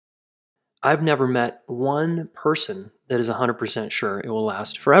I've never met one person that is 100% sure it will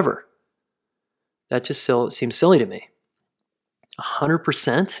last forever. That just still seems silly to me.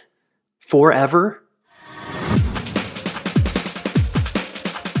 100% forever?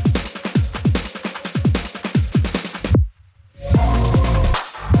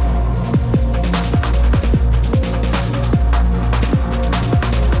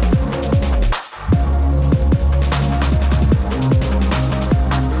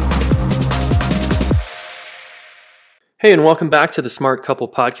 Hey, and welcome back to the Smart Couple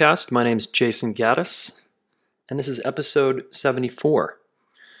Podcast. My name is Jayson Gaddis, and this is episode 74.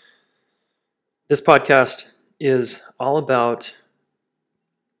 This podcast is all about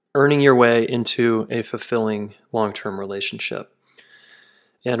earning your way into a fulfilling long-term relationship.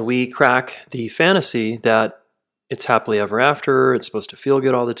 And we crack the fantasy that it's happily ever after, it's supposed to feel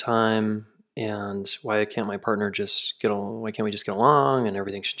good all the time, and why can't my partner why can't we just get along and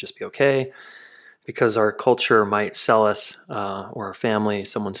everything should just be okay? Because our culture might sell us, or our family,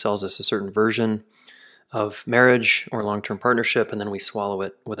 someone sells us a certain version of marriage or long-term partnership, and then we swallow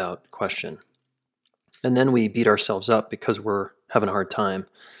it without question. And then we beat ourselves up because we're having a hard time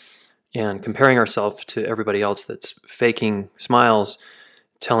and comparing ourselves to everybody else that's faking smiles,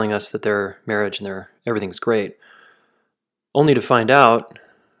 telling us that their marriage and everything's great, only to find out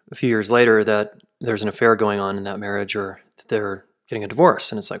a few years later that there's an affair going on in that marriage, or that they're getting a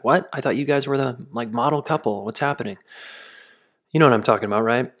divorce. And it's like, what? I thought you guys were the model couple. What's happening? You know what I'm talking about,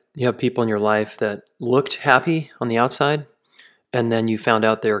 right? You have people in your life that looked happy on the outside, and then you found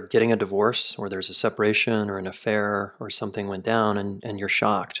out they're getting a divorce, or there's a separation or an affair or something went down, and you're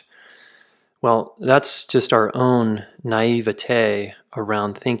shocked. Well, that's just our own naivete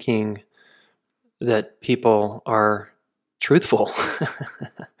around thinking that people are truthful.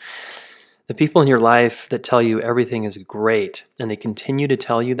 The people in your life that tell you everything is great, and they continue to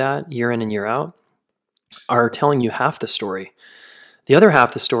tell you that year in and year out, are telling you half the story. The other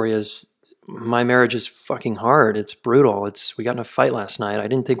half the story is, my marriage is fucking hard. It's brutal. We got in a fight last night. I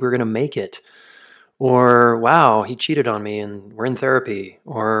didn't think we were going to make it. Or, wow, he cheated on me and we're in therapy.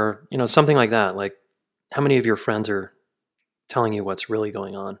 Or, something like that. Like, how many of your friends are telling you what's really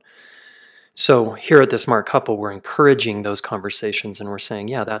going on? So here at the Smart Couple, we're encouraging those conversations, and we're saying,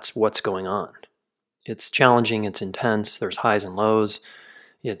 yeah, that's what's going on. It's challenging, it's intense, there's highs and lows,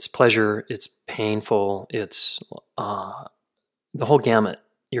 it's pleasure, it's painful, it's the whole gamut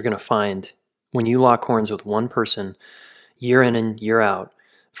you're going to find when you lock horns with one person year in and year out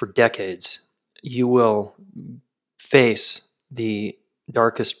for decades. You will face the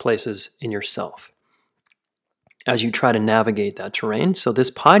darkest places in yourself as you try to navigate that terrain. So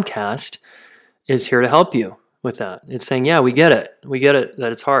this podcast is here to help you with that. It's saying, yeah, we get it. We get it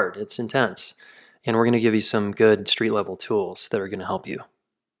that it's hard, it's intense. And we're going to give you some good street level tools that are going to help you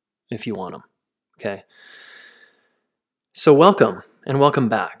if you want them. Okay. So welcome, and welcome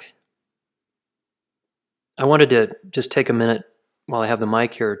back. I wanted to just take a minute while I have the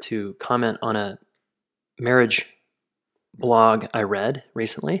mic here to comment on a marriage blog I read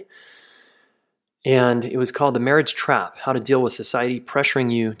recently. And it was called The Marriage Trap: How to Deal with Society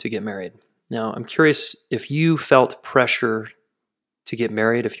Pressuring You to Get Married. Now, I'm curious if you felt pressure to get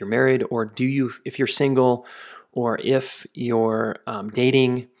married, if you're married, or if you're single, or if you're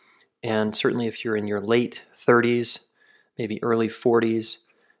dating, and certainly if you're in your late 30s, maybe early 40s.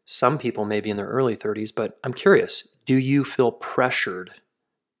 Some people may be in their early 30s, but I'm curious, do you feel pressured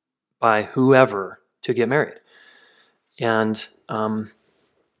by whoever to get married? And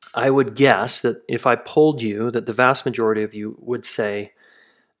I would guess that if I polled you, that the vast majority of you would say,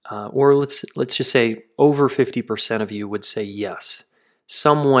 or let's just say over 50% of you would say yes.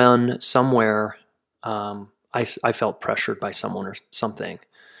 Someone, somewhere, I felt pressured by someone or something,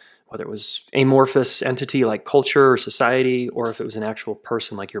 whether it was amorphous entity like culture or society, or if it was an actual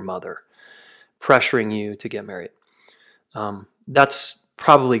person like your mother, pressuring you to get married. That's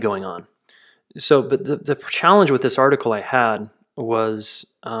probably going on. So, but the challenge with this article I had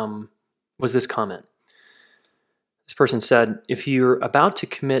was this comment. This person said, if you're about to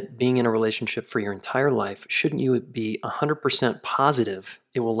commit being in a relationship for your entire life, shouldn't you be 100% positive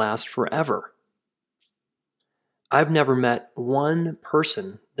it will last forever? I've never met one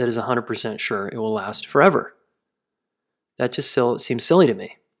person that is 100% sure it will last forever. That just still seems silly to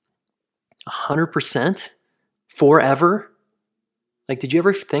me. 100% forever? Like, did you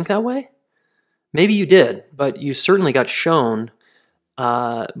ever think that way? Maybe you did, but you certainly got shown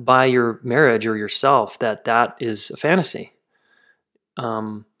by your marriage or yourself that is a fantasy.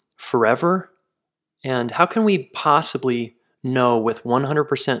 Forever? And how can we possibly know with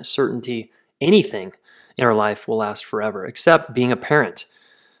 100% certainty anything in our life will last forever, except being a parent?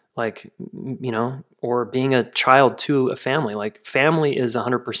 like, or being a child to a family. Like, family is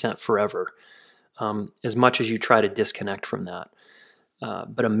 100% forever, as much as you try to disconnect from that.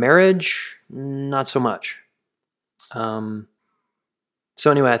 But a marriage, not so much. So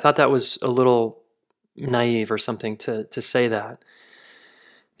anyway, I thought that was a little naive or something to say that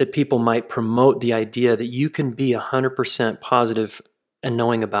people might promote the idea that you can be 100% positive and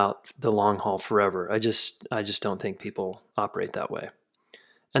knowing about the long haul forever. I just don't think people operate that way.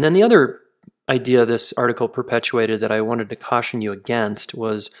 And then the other idea this article perpetuated that I wanted to caution you against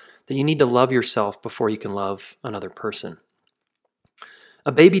was that you need to love yourself before you can love another person.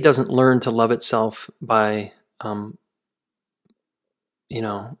 A baby doesn't learn to love itself by,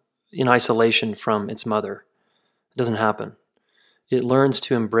 in isolation from its mother. It doesn't happen. It learns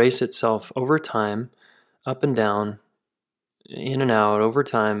to embrace itself over time, up and down, in and out, over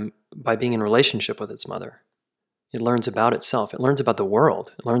time, by being in relationship with its mother. It learns about itself. It learns about the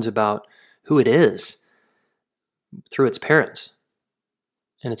world. It learns about who it is through its parents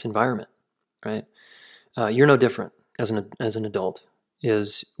and its environment, right? You're no different as an adult.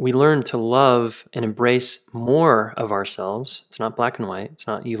 We learn to love and embrace more of ourselves. It's not black and white. It's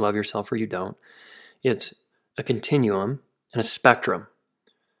not you love yourself or you don't. It's a continuum and a spectrum.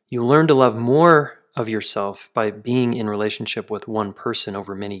 You learn to love more of yourself by being in relationship with one person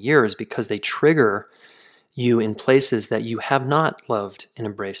over many years because they trigger you in places that you have not loved and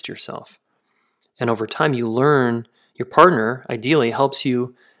embraced yourself. And over time, you learn your partner ideally helps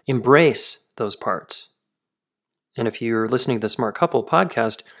you embrace those parts. And if you're listening to the Smart Couple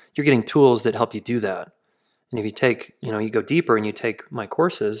podcast, you're getting tools that help you do that. And if you take, you go deeper and you take my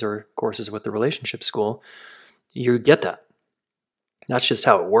courses or courses with the Relationship School, you get that. That's just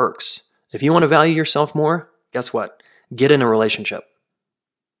how it works. If you want to value yourself more, guess what? Get in a relationship,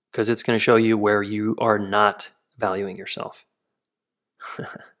 because it's going to show you where you are not valuing yourself.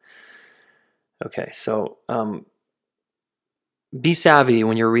 Okay, so be savvy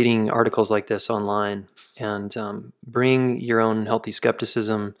when you're reading articles like this online, and bring your own healthy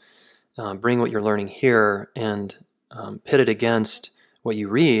skepticism, bring what you're learning here, and pit it against what you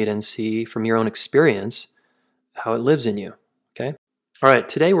read and see from your own experience how it lives in you, okay? All right,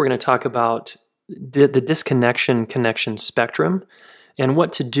 today we're going to talk about the disconnection-connection spectrum and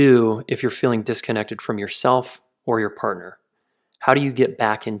what to do if you're feeling disconnected from yourself or your partner. How do you get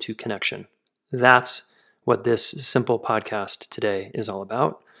back into connection? That's what this simple podcast today is all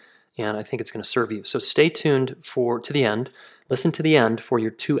about, and I think it's going to serve you. So stay tuned to the end. Listen to the end for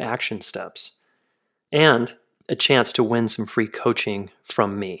your 2 action steps and a chance to win some free coaching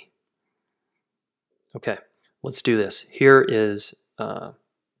from me. Okay, let's do this. Here is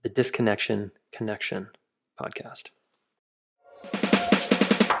the Disconnection Connection podcast.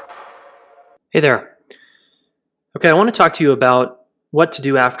 Hey there. Okay, I want to talk to you about what to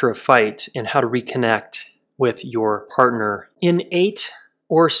do after a fight and how to reconnect with your partner in 8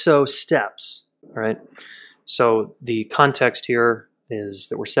 or so steps. All right. So the context here is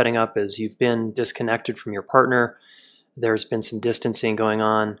that we're setting up is you've been disconnected from your partner. There's been some distancing going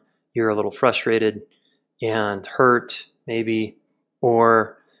on. You're a little frustrated and hurt, maybe,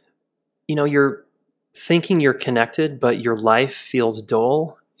 or you're thinking you're connected, but your life feels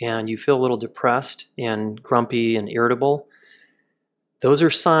dull and you feel a little depressed and grumpy and irritable. Those are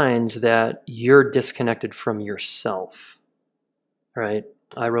signs that you're disconnected from yourself, right?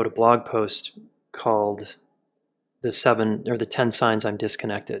 I wrote a blog post called the 10 signs I'm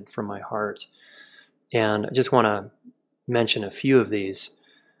disconnected from my heart. And I just want to mention a few of these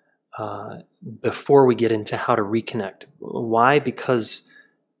before we get into how to reconnect. Why? Because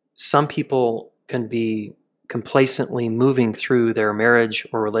some people can be complacently moving through their marriage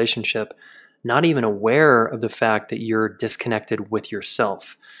or relationship, not even aware of the fact that you're disconnected with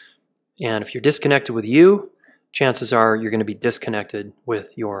yourself. And if you're disconnected with you, chances are you're going to be disconnected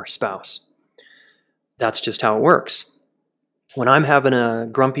with your spouse. That's just how it works. When I'm having a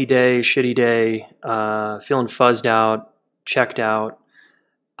grumpy day, shitty day, feeling fuzzed out, checked out,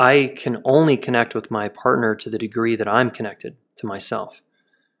 I can only connect with my partner to the degree that I'm connected to myself.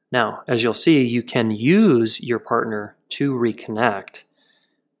 Now, as you'll see, you can use your partner to reconnect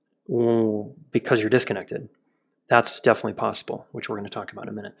because you're disconnected. That's definitely possible, which we're going to talk about in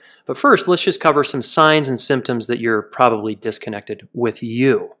a minute. But first, let's just cover some signs and symptoms that you're probably disconnected with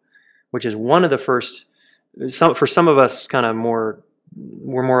you, which is one of the first. For some of us, we're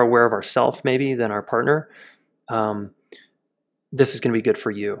more aware of ourselves maybe than our partner. This is going to be good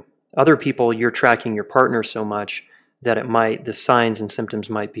for you. Other people, you're tracking your partner so much that the signs and symptoms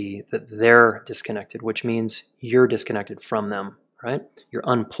might be that they're disconnected, which means you're disconnected from them, right? You're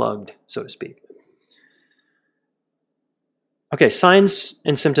unplugged, so to speak. Okay, signs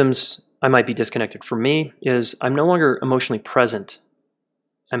and symptoms I might be disconnected. For me is I'm no longer emotionally present.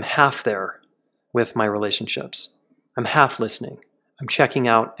 I'm half there with my relationships. I'm half listening. I'm checking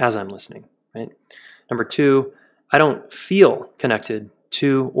out as I'm listening, right? Number two, I don't feel connected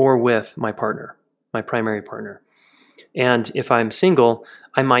to or with my partner, my primary partner. And if I'm single,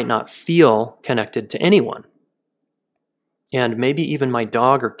 I might not feel connected to anyone. And maybe even my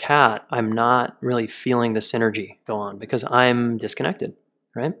dog or cat, I'm not really feeling the synergy go on because I'm disconnected,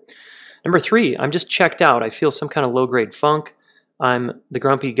 right? Number three, I'm just checked out. I feel some kind of low-grade funk. I'm the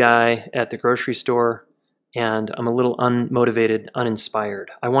grumpy guy at the grocery store, and I'm a little unmotivated, uninspired.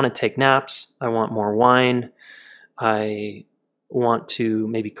 I want to take naps. I want more wine. I want to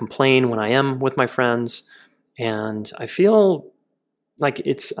maybe complain when I am with my friends. And I feel like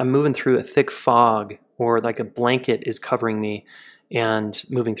I'm moving through a thick fog, or like a blanket is covering me and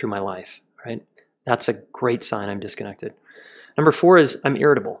moving through my life, right? That's a great sign I'm disconnected. Number four is I'm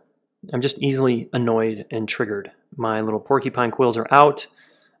irritable. I'm just easily annoyed and triggered. My little porcupine quills are out.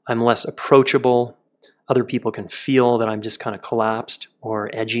 I'm less approachable. Other people can feel that I'm just kind of collapsed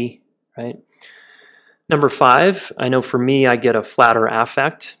or edgy, right? Number five, I know for me, I get a flatter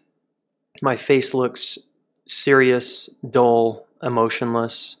affect. My face looks serious, dull,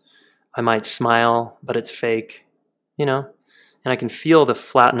 emotionless. I might smile, but it's fake, and I can feel the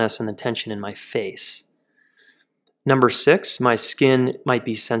flatness and the tension in my face. Number six, my skin might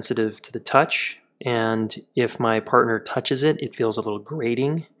be sensitive to the touch, and if my partner touches it, it feels a little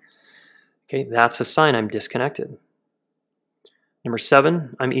grating. Okay, that's a sign I'm disconnected. Number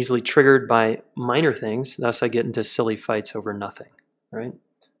seven, I'm easily triggered by minor things, thus I get into silly fights over nothing, right?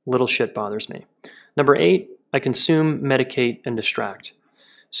 Little shit bothers me. Number eight, I consume, medicate, and distract.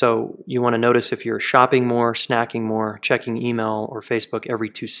 So you want to notice if you're shopping more, snacking more, checking email or Facebook every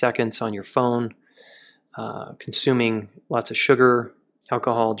 2 seconds on your phone, consuming lots of sugar,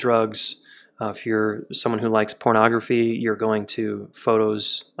 alcohol, drugs. If you're someone who likes pornography, you're going to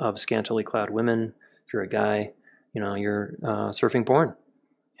photos of scantily clad women. If you're a guy, you're surfing porn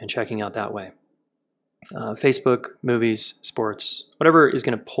and checking out that way. Facebook, movies, sports, whatever is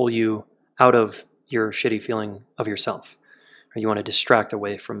going to pull you out of your shitty feeling of yourself, or you want to distract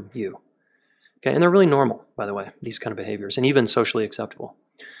away from you. Okay, and they're really normal, by the way, these kind of behaviors, and even socially acceptable.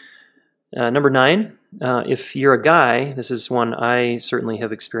 Number nine, if you're a guy, this is one I certainly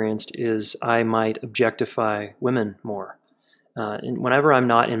have experienced, is I might objectify women more. And whenever I'm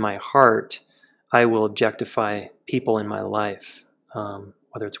not in my heart, I will objectify people in my life,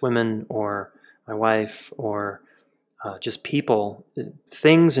 whether it's women or my wife or just people,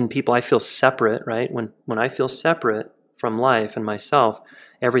 things and people. I feel separate, right? When I feel separate from life and myself,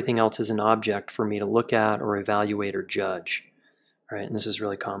 everything else is an object for me to look at or evaluate or judge, right? And this is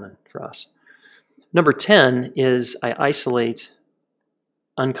really common for us. Number 10 is I isolate,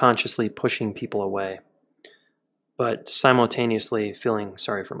 unconsciously pushing people away, but simultaneously feeling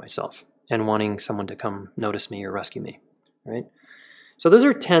sorry for myself and wanting someone to come notice me or rescue me, right? So those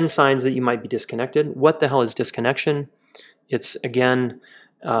are 10 signs that you might be disconnected. What the hell is disconnection? It's, again,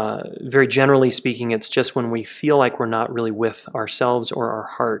 very generally speaking, it's just when we feel like we're not really with ourselves or our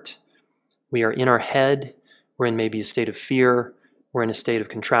heart. We are in our head. We're in maybe a state of fear. We're in a state of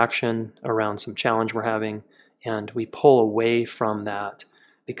contraction around some challenge we're having, and we pull away from that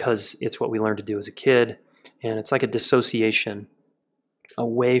because it's what we learned to do as a kid, and it's like a dissociation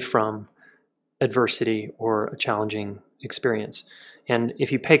away from adversity or a challenging experience. And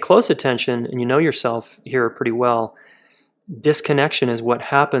if you pay close attention and you know yourself here pretty well, disconnection is what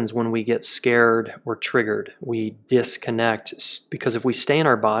happens when we get scared or triggered. We disconnect because if we stay in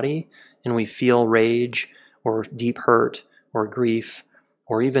our body and we feel rage or deep hurt or grief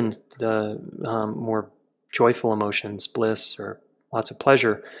or even the more joyful emotions, bliss or lots of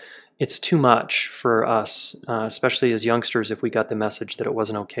pleasure, it's too much for us, especially as youngsters. If we got the message that it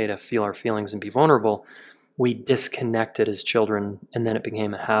wasn't okay to feel our feelings and be vulnerable, we disconnected as children, and then it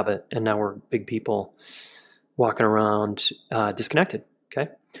became a habit, and now we're big people walking around disconnected,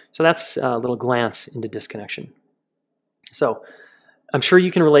 okay? So that's a little glance into disconnection. So I'm sure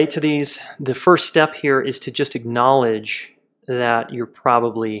you can relate to these. The first step here is to just acknowledge that you're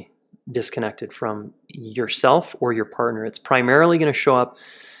probably disconnected from yourself or your partner. It's primarily going to show up,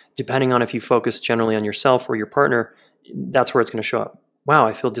 depending on if you focus generally on yourself or your partner, that's where it's going to show up. Wow,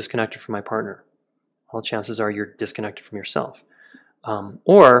 I feel disconnected from my partner. Well, chances are you're disconnected from yourself.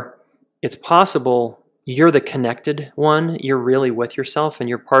 Or it's possible you're the connected one, you're really with yourself, and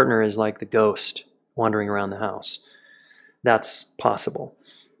your partner is like the ghost wandering around the house. That's possible.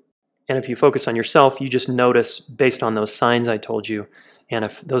 And if you focus on yourself, you just notice based on those signs I told you. And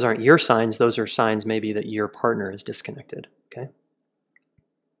if those aren't your signs, those are signs maybe that your partner is disconnected, okay?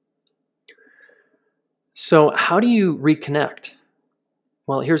 So how do you reconnect?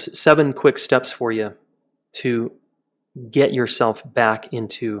 Well, here's 7 quick steps for you to get yourself back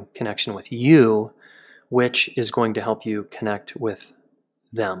into connection with you, which is going to help you connect with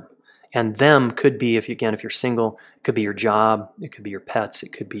them. And them could be, if you're single, it could be your job, it could be your pets,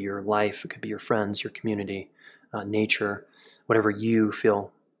 it could be your life, it could be your friends, your community, nature, whatever you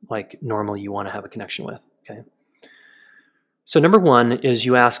feel like normally you want to have a connection with. Okay. So number 1 is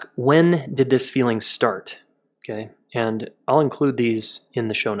you ask, when did this feeling start? Okay. And I'll include these in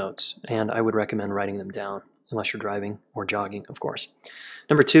the show notes, and I would recommend writing them down unless you're driving or jogging, of course.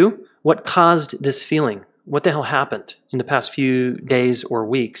 Number 2, what caused this feeling? What the hell happened in the past few days or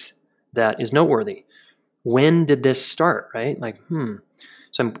weeks that is noteworthy? When did this start, right?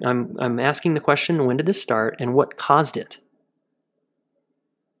 So I'm asking the question, when did this start and what caused it?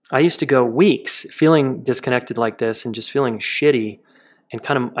 I used to go weeks feeling disconnected like this and just feeling shitty, and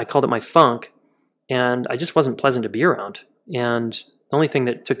I called it my funk, and I just wasn't pleasant to be around. And the only thing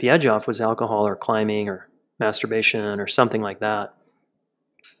that took the edge off was alcohol or climbing or masturbation or something like that.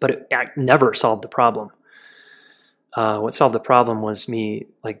 But it never solved the problem. What solved the problem was me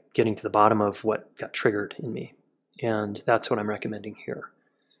getting to the bottom of what got triggered in me. And that's what I'm recommending here.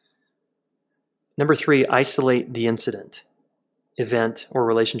 Number 3, isolate the incident, event, or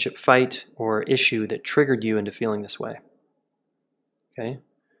relationship fight or issue that triggered you into feeling this way. Okay?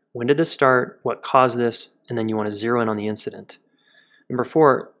 When did this start? What caused this? And then you want to zero in on the incident. Number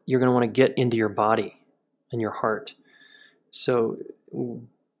 4, you're going to want to get into your body and your heart. So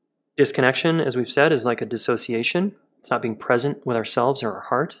disconnection, as we've said, is like a dissociation. It's not being present with ourselves or our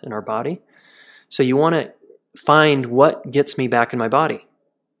heart and our body. So you want to find what gets me back in my body.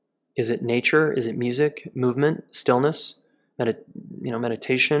 Is it nature? Is it music, movement, stillness,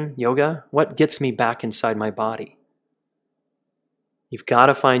 meditation, yoga? What gets me back inside my body? You've got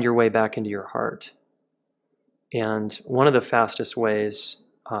to find your way back into your heart. And one of the fastest ways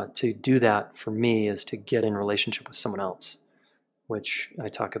to do that for me is to get in relationship with someone else, which I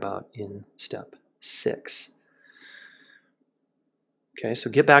talk about in step 6. Okay, so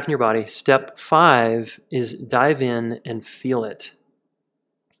get back in your body. Step 5 is dive in and feel it.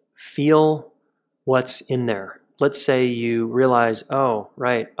 Feel what's in there. Let's say you realize, oh,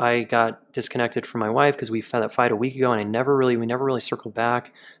 right, I got disconnected from my wife because we had that fight a week ago, and we never really circled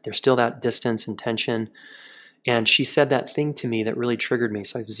back. There's still that distance and tension. And she said that thing to me that really triggered me.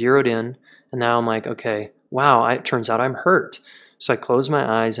 So I've zeroed in, and now I'm like, okay, wow, it turns out I'm hurt. So I close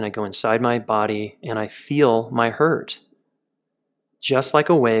my eyes and I go inside my body and I feel my hurt. Just like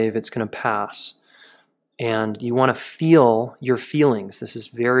a wave, it's going to pass. And you want to feel your feelings. This is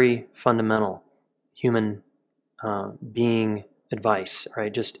very fundamental human being advice,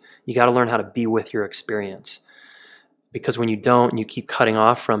 right? Just, you got to learn how to be with your experience. Because when you don't and you keep cutting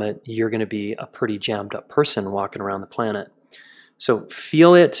off from it, you're going to be a pretty jammed up person walking around the planet. So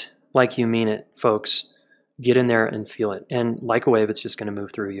feel it like you mean it, folks. Get in there and feel it. And like a wave, it's just going to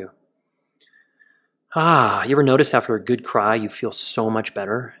move through you. You ever notice after a good cry, you feel so much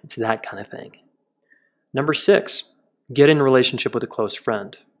better? It's that kind of thing. Number 6, get in a relationship with a close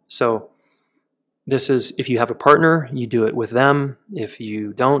friend. So this is, if you have a partner, you do it with them. If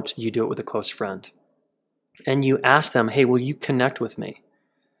you don't, you do it with a close friend. And you ask them, hey, will you connect with me?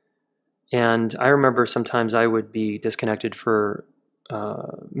 And I remember sometimes I would be disconnected for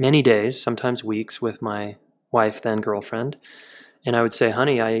many days, sometimes weeks, with my wife, then girlfriend. And I would say,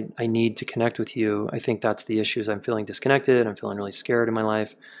 honey, I need to connect with you. I think that's the issue, is I'm feeling disconnected. I'm feeling really scared in my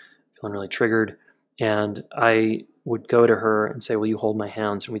life, feeling really triggered. And I would go to her and say, will you hold my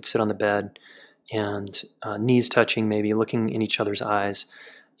hands? And we'd sit on the bed and knees touching, maybe looking in each other's eyes.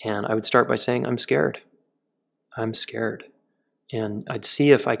 And I would start by saying, I'm scared. I'm scared. And I'd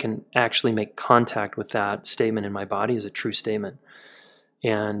see if I can actually make contact with that statement in my body as a true statement.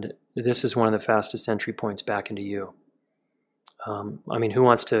 And this is one of the fastest entry points back into you. Who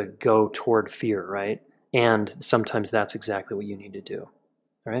wants to go toward fear, right? And sometimes that's exactly what you need to do,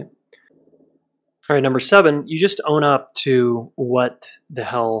 all right? All right, number 7, you just own up to what the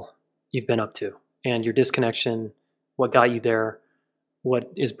hell you've been up to and your disconnection, what got you there,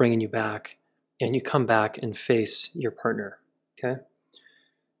 what is bringing you back, and you come back and face your partner, okay?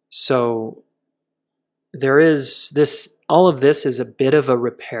 So there is this, all of this is a bit of a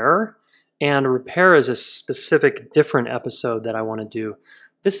repair, and repair is a specific different episode that I want to do.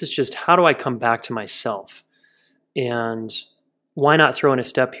 This is just, how do I come back to myself? And why not throw in a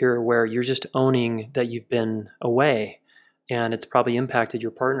step here where you're just owning that you've been away and it's probably impacted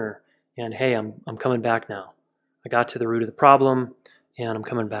your partner, and hey, I'm coming back now. I got to the root of the problem and I'm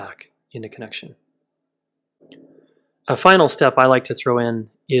coming back into connection. A final step I like to throw in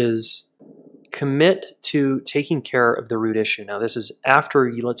is commit to taking care of the root issue. Now, this is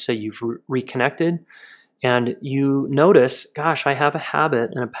after let's say you've reconnected and you notice, gosh, I have a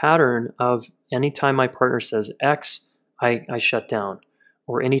habit and a pattern of anytime my partner says X, I shut down.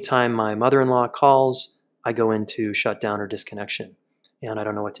 Or anytime my mother-in-law calls, I go into shutdown or disconnection. And I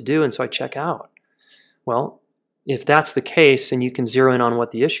don't know what to do, and so I check out. Well, if that's the case and you can zero in on what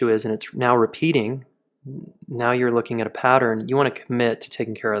the issue is and it's now repeating, now you're looking at a pattern, you want to commit to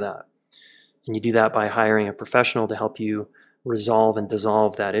taking care of that. And you do that by hiring a professional to help you resolve and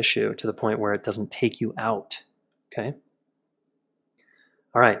dissolve that issue to the point where it doesn't take you out. Okay?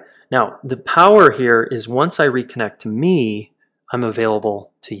 All right. Now, the power here is once I reconnect to me, I'm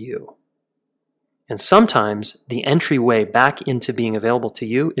available to you. And sometimes the entryway back into being available to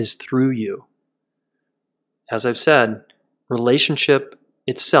you is through you. As I've said, relationship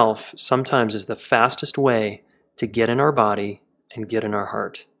itself sometimes is the fastest way to get in our body and get in our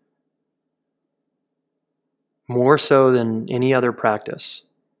heart. More so than any other practice.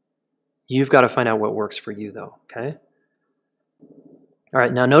 You've got to find out what works for you, though, okay? All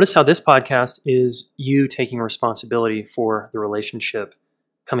right, now notice how this podcast is you taking responsibility for the relationship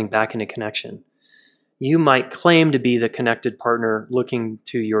coming back into connection. You might claim to be the connected partner looking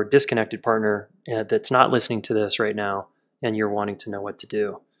to your disconnected partner that's not listening to this right now, and you're wanting to know what to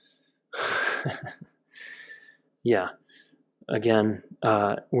do. Yeah. Again,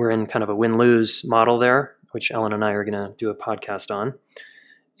 we're in kind of a win-lose model there, which Ellen and I are going to do a podcast on,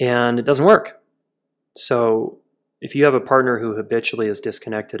 and it doesn't work. So if you have a partner who habitually is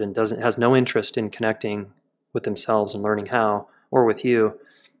disconnected and has no interest in connecting with themselves and learning how, or with you,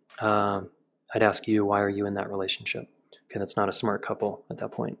 I'd ask you, why are you in that relationship? Okay, that's not a smart couple at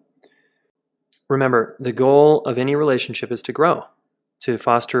that point. Remember, the goal of any relationship is to grow, to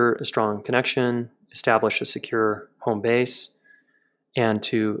foster a strong connection, establish a secure home base, and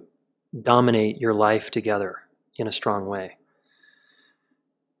to dominate your life together in a strong way.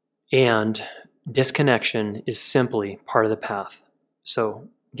 And disconnection is simply part of the path. So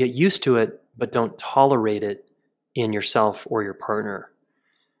get used to it, but don't tolerate it in yourself or your partner.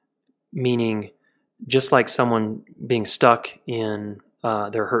 Meaning, just like someone being stuck in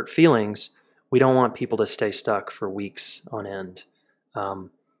their hurt feelings, we don't want people to stay stuck for weeks on end.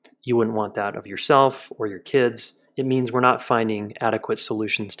 You wouldn't want that of yourself or your kids. It means we're not finding adequate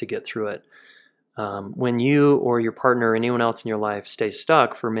solutions to get through it. When you or your partner or anyone else in your life stays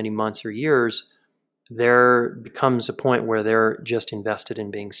stuck for many months or years, there becomes a point where they're just invested in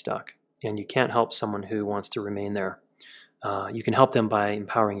being stuck. And you can't help someone who wants to remain there. You can help them by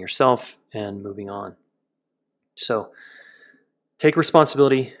empowering yourself and moving on. So take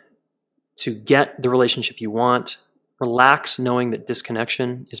responsibility to get the relationship you want. Relax knowing that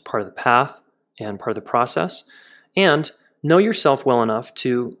disconnection is part of the path and part of the process. And know yourself well enough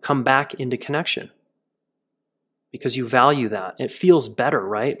to come back into connection because you value that. It feels better,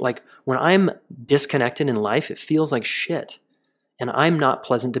 right? Like when I'm disconnected in life, it feels like shit. And I'm not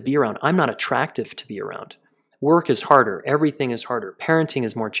pleasant to be around. I'm not attractive to be around. Work is harder. Everything is harder. Parenting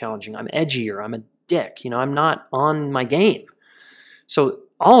is more challenging. I'm edgier. I'm a dick. I'm not on my game. So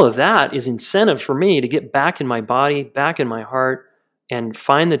all of that is incentive for me to get back in my body, back in my heart, and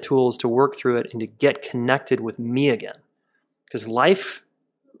find the tools to work through it and to get connected with me again. Because life,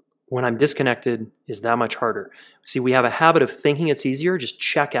 when I'm disconnected, is that much harder. See, we have a habit of thinking it's easier, just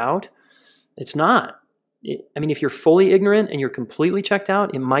check out. It's not. If you're fully ignorant and you're completely checked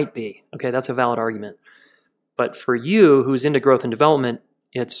out, it might be. Okay, that's a valid argument. But for you, who's into growth and development,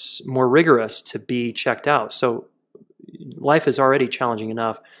 it's more rigorous to be checked out. So life is already challenging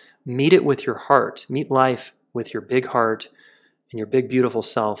enough. Meet it with your heart. Meet life with your big heart and your big, beautiful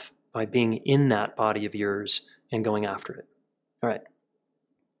self by being in that body of yours and going after it. All right.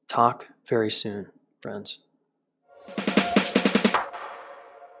 Talk very soon, friends.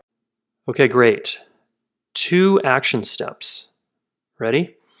 Okay, great. 2 action steps.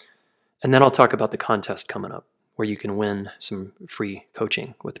 Ready? And then I'll talk about the contest coming up where you can win some free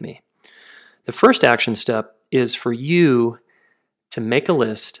coaching with me. The first action step is for you to make a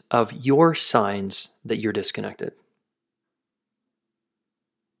list of your signs that you're disconnected.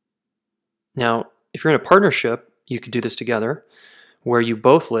 Now, if you're in a partnership, you could do this together where you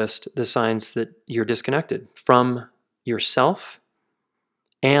both list the signs that you're disconnected from yourself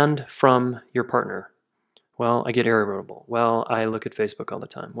and from your partner. Well, I get irritable. Well, I look at Facebook all the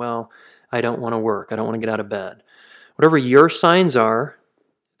time. Well, I don't want to work. I don't want to get out of bed. Whatever your signs are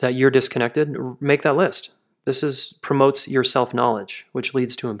that you're disconnected, make that list. This promotes your self-knowledge, which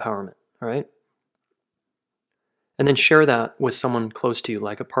leads to empowerment, all right? And then share that with someone close to you,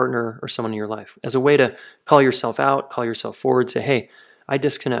 like a partner or someone in your life, as a way to call yourself out, call yourself forward, say, hey, I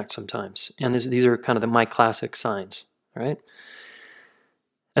disconnect sometimes. And these are kind of my classic signs, all right?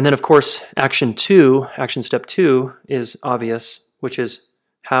 And then, of course, action step 2 is obvious, which is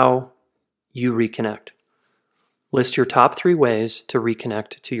how you reconnect. List your top 3 ways to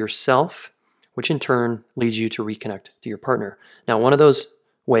reconnect to yourself, which in turn leads you to reconnect to your partner. Now, one of those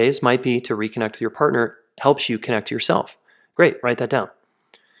ways might be to reconnect with your partner helps you connect to yourself. Great, write that down.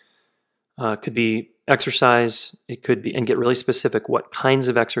 It could be exercise. It could be, and get really specific, what kinds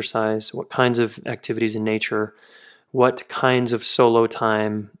of exercise, what kinds of activities in nature, what kinds of solo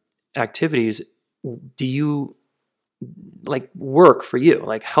time activities do you like work for you,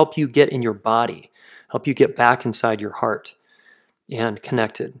 like help you get in your body, help you get back inside your heart and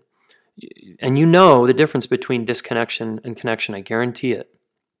connected. And you know the difference between disconnection and connection. I guarantee it.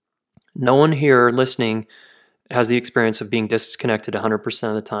 No one here listening has the experience of being disconnected 100%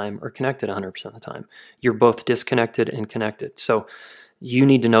 of the time or connected 100% of the time. You're both disconnected and connected. So you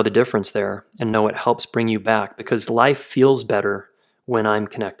need to know the difference there and know it helps bring you back, because life feels better when I'm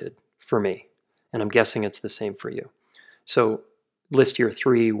connected for me. And I'm guessing it's the same for you. So list your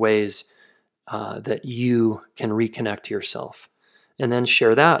 3 ways that you can reconnect to yourself, and then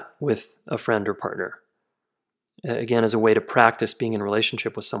share that with a friend or partner. Again, as a way to practice being in a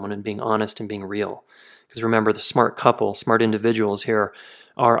relationship with someone and being honest and being real. Because remember, the smart couple, smart individuals here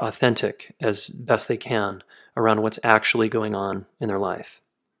are authentic as best they can around what's actually going on in their life.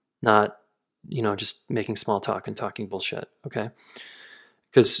 Not, just making small talk and talking bullshit, okay?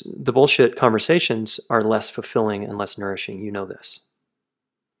 Because the bullshit conversations are less fulfilling and less nourishing. You know this.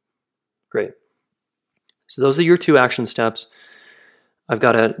 Great. So those are your 2 action steps. I've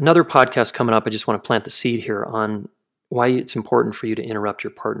got another podcast coming up. I just want to plant the seed here on why it's important for you to interrupt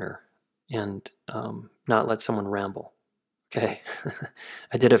your partner and not let someone ramble. Okay.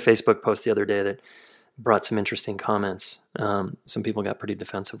 I did a Facebook post the other day that brought some interesting comments. Some people got pretty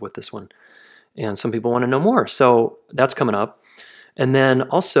defensive with this one, and some people want to know more. So that's coming up. And then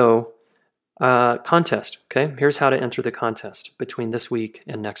also contest. Okay. Here's how to enter the contest between this week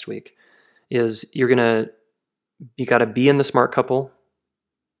and next week is you got to be in the Smart Couple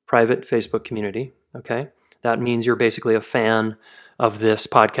private Facebook community. Okay. That means you're basically a fan of this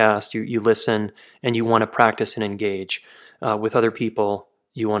podcast. You listen and you want to practice and engage with other people.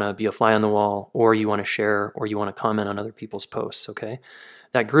 You want to be a fly on the wall, or you want to share, or you want to comment on other people's posts. Okay.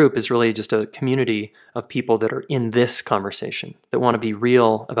 That group is really just a community of people that are in this conversation, that want to be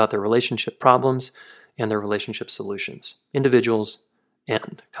real about their relationship problems and their relationship solutions, individuals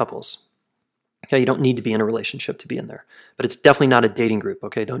and couples. Okay, you don't need to be in a relationship to be in there, but it's definitely not a dating group.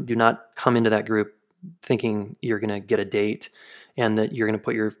 Okay, do not come into that group thinking you're going to get a date and that you're going to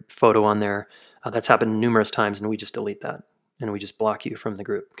put your photo on there. That's happened numerous times, and we just delete that and we just block you from the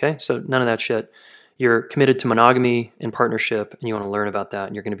group. Okay, so none of that shit. You're committed to monogamy and partnership, and you want to learn about that,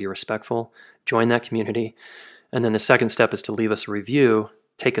 and you're going to be respectful. Join that community. And then the second step is to leave us a review.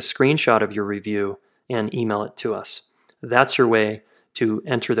 Take a screenshot of your review and email it to us. That's your way to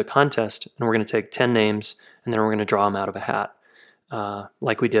enter the contest, and we're going to take 10 names, and then we're going to draw them out of a hat,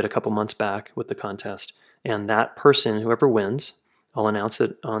 like we did a couple months back with the contest. And that person, whoever wins, I'll announce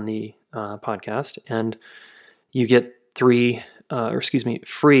it on the podcast, and you get free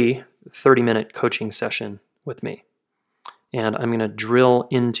 30-minute coaching session with me. And I'm going to drill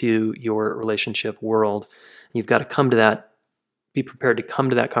into your relationship world. You've got to be prepared to come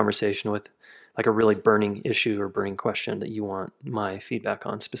to that conversation with like a really burning issue or burning question that you want my feedback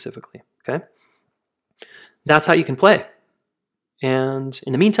on specifically. Okay? That's how you can play. And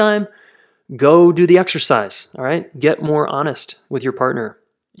in the meantime, go do the exercise. All right? Get more honest with your partner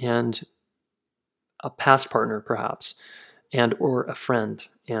and a past partner, perhaps, and or a friend,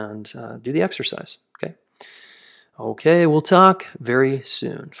 and do the exercise. Okay? Okay, we'll talk very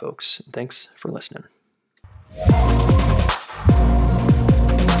soon, folks. Thanks for listening.